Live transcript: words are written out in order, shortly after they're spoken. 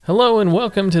Hello and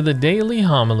welcome to the Daily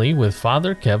Homily with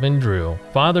Father Kevin Drew.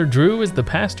 Father Drew is the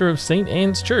pastor of St.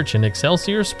 Anne's Church in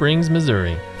Excelsior Springs,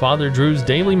 Missouri. Father Drew's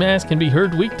daily mass can be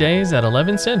heard weekdays at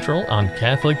 11 Central on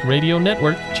Catholic Radio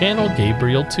Network, channel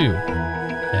Gabriel 2.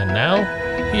 And now,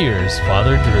 here's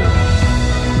Father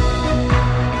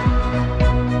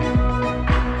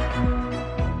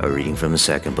Drew. A reading from the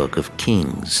second book of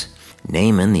Kings.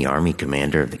 Naaman, the army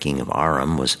commander of the king of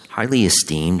Aram, was highly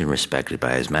esteemed and respected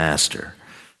by his master.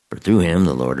 For through him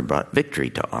the Lord had brought victory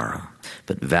to Aram.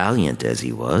 But valiant as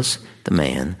he was, the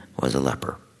man was a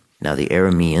leper. Now the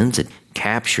Arameans had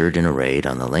captured in a raid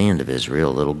on the land of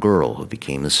Israel a little girl who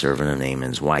became the servant of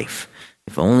Naaman's wife.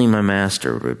 If only my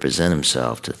master would present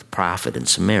himself to the prophet in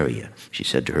Samaria, she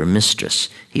said to her mistress,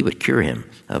 he would cure him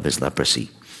of his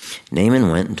leprosy.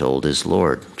 Naaman went and told his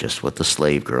lord just what the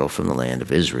slave girl from the land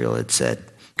of Israel had said.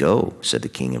 Go, said the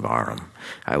king of Aram,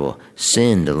 I will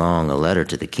send along a letter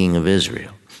to the king of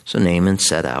Israel. So Naaman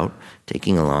set out,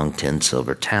 taking along 10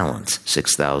 silver talents,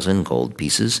 6,000 gold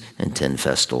pieces, and 10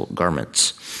 festal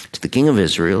garments. To the king of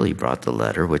Israel he brought the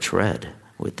letter, which read,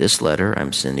 With this letter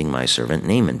I'm sending my servant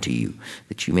Naaman to you,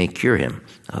 that you may cure him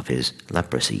of his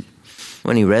leprosy.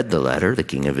 When he read the letter, the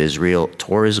king of Israel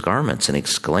tore his garments and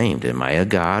exclaimed, Am I a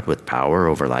God with power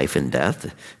over life and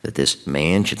death, that this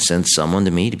man should send someone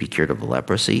to me to be cured of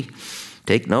leprosy?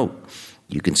 Take note,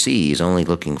 you can see he's only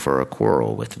looking for a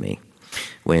quarrel with me.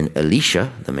 When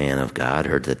Elisha, the man of God,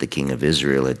 heard that the king of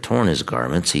Israel had torn his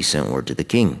garments, he sent word to the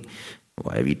king,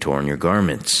 Why have you torn your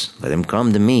garments? Let him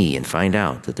come to me and find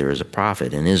out that there is a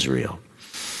prophet in Israel.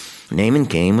 Naaman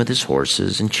came with his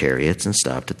horses and chariots and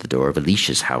stopped at the door of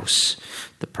Elisha's house.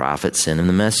 The prophet sent him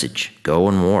the message, Go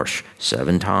and wash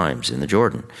 7 times in the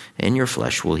Jordan, and your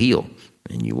flesh will heal,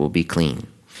 and you will be clean.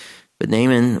 But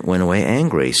Naaman went away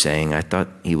angry, saying, I thought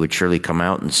he would surely come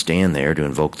out and stand there to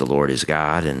invoke the Lord his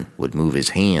God, and would move his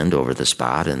hand over the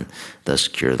spot and thus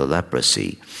cure the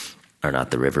leprosy. Are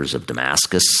not the rivers of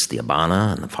Damascus, the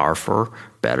Abana, and the Pharpar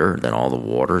better than all the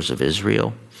waters of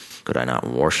Israel? Could I not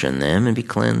wash in them and be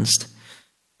cleansed?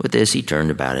 With this he turned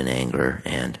about in anger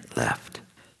and left.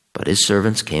 But his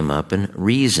servants came up and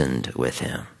reasoned with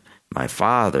him. My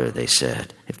father, they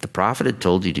said, if the prophet had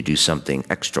told you to do something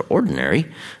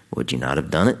extraordinary, would you not have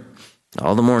done it?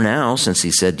 All the more now, since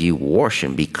he said to you, Wash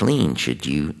and be clean, should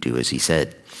you do as he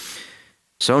said.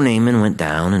 So Naaman went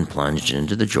down and plunged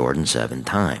into the Jordan 7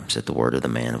 times at the word of the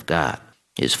man of God.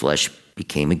 His flesh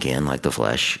became again like the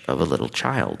flesh of a little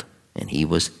child, and he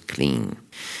was clean.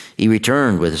 He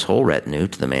returned with his whole retinue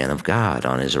to the man of God.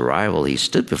 On his arrival, he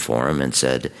stood before him and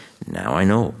said, Now I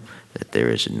know that there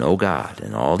is no God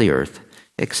in all the earth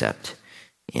except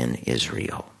in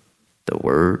Israel. The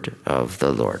word of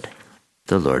the Lord.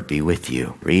 The Lord be with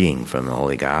you. Reading from the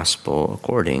Holy Gospel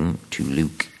according to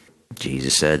Luke.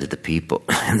 Jesus said to the people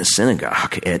in the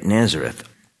synagogue at Nazareth,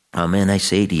 Amen, I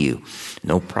say to you,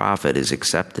 no prophet is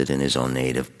accepted in his own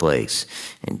native place.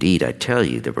 Indeed, I tell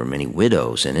you, there were many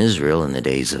widows in Israel in the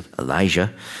days of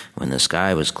Elijah, when the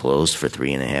sky was closed for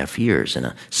 3.5 years, and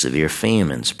a severe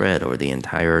famine spread over the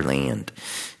entire land.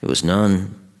 It was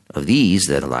none of these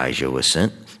that Elijah was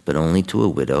sent, but only to a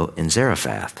widow in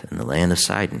Zarephath, in the land of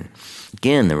Sidon.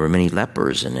 Again, there were many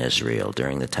lepers in Israel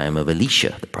during the time of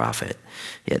Elisha the prophet,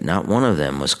 yet not one of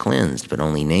them was cleansed, but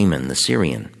only Naaman the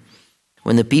Syrian.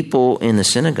 When the people in the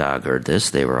synagogue heard this,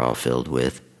 they were all filled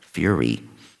with fury.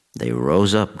 They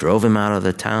rose up, drove him out of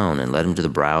the town, and led him to the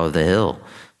brow of the hill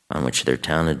on which their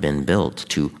town had been built,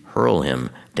 to hurl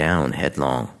him down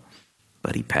headlong.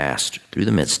 But he passed through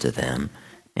the midst of them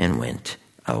and went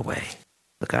away.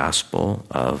 The Gospel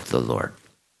of the Lord.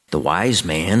 The wise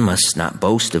man must not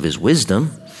boast of his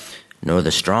wisdom, nor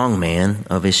the strong man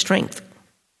of his strength,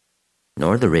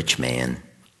 nor the rich man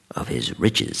of his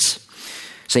riches.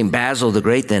 St. Basil the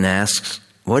Great then asks,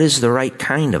 what is the right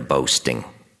kind of boasting?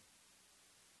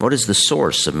 What is the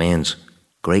source of man's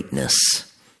greatness?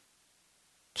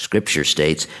 Scripture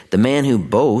states, the man who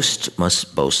boasts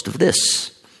must boast of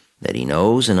this, that he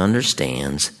knows and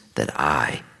understands that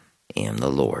I am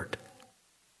the Lord.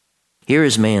 Here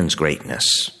is man's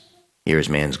greatness. Here is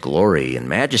man's glory and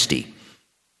majesty,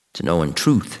 to know in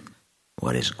truth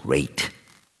what is great.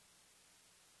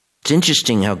 It's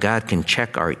interesting how God can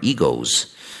check our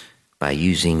egos by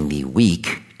using the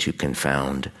weak to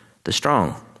confound the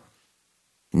strong.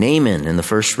 Naaman, in the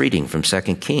first reading from 2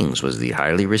 Kings, was the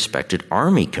highly respected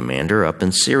army commander up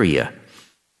in Syria.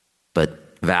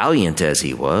 But valiant as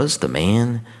he was, the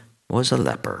man was a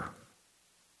leper.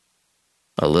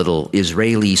 A little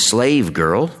Israeli slave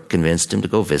girl convinced him to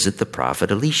go visit the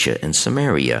prophet Elisha in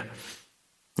Samaria.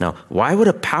 Now, why would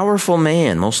a powerful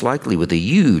man, most likely with a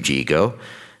huge ego,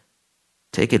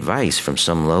 take advice from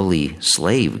some lowly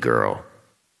slave girl?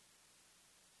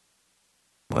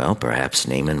 Well, perhaps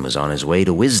Naaman was on his way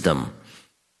to wisdom.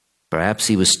 Perhaps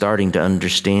he was starting to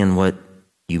understand what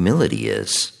humility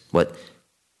is, what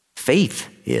faith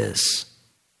is,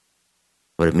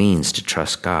 what it means to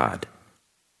trust God.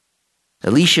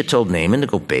 Elisha told Naaman to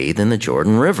go bathe in the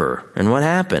Jordan River. And what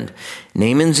happened?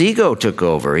 Naaman's ego took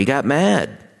over. He got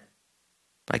mad.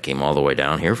 I came all the way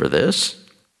down here for this.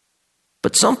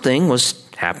 But something was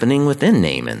happening within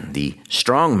Naaman. The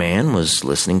strong man was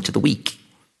listening to the weak.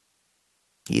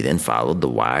 He then followed the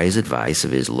wise advice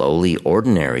of his lowly,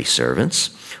 ordinary servants,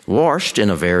 washed in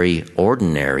a very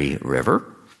ordinary river,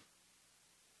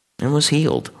 and was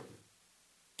healed.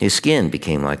 His skin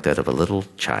became like that of a little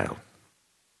child.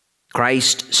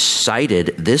 Christ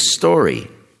cited this story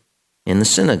in the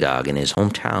synagogue in his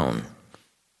hometown.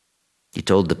 He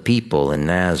told the people in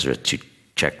Nazareth to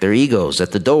check their egos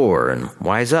at the door and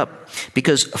wise up,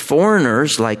 because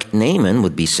foreigners like Naaman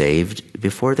would be saved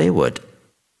before they would.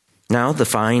 Now, the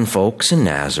fine folks in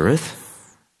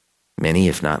Nazareth, many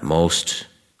if not most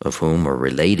of whom were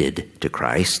related to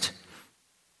Christ,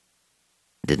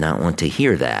 did not want to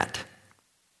hear that.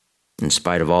 In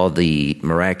spite of all the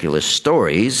miraculous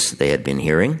stories they had been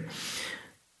hearing,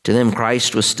 to them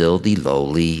Christ was still the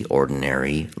lowly,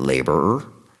 ordinary laborer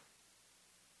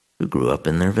who grew up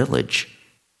in their village.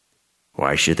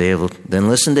 Why should they then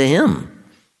listen to him?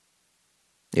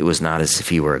 It was not as if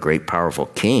he were a great, powerful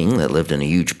king that lived in a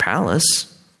huge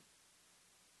palace.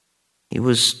 He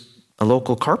was a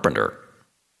local carpenter.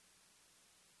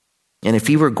 And if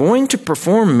he were going to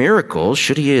perform miracles,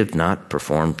 should he have not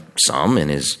performed some in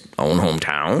his own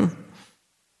hometown?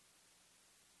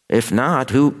 If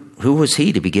not, who was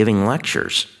he to be giving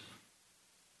lectures?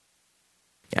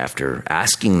 After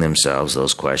asking themselves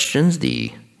those questions,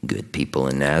 the good people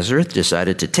in Nazareth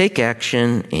decided to take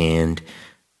action and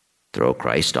throw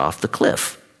Christ off the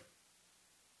cliff.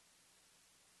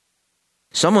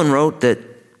 Someone wrote that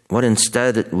what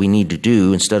instead we need to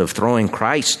do, instead of throwing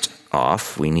Christ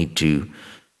off, we need to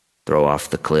throw off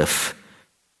the cliff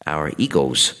our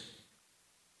egos,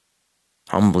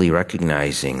 humbly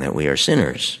recognizing that we are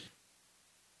sinners.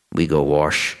 We go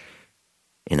wash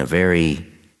in a very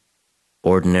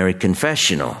ordinary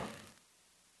confessional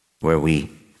where we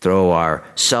throw our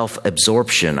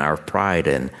self-absorption, our pride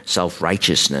and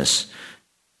self-righteousness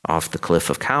off the cliff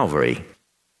of Calvary.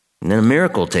 And then a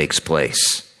miracle takes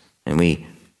place, and we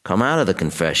come out of the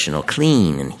confessional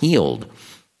clean and healed.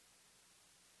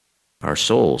 Our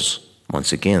souls,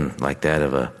 once again, like that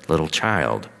of a little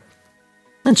child.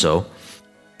 And so,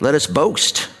 let us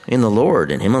boast in the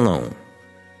Lord and him alone.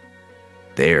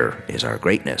 There is our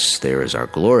greatness, there is our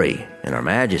glory and our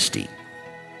majesty,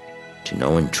 to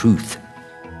know in truth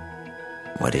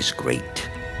what is great.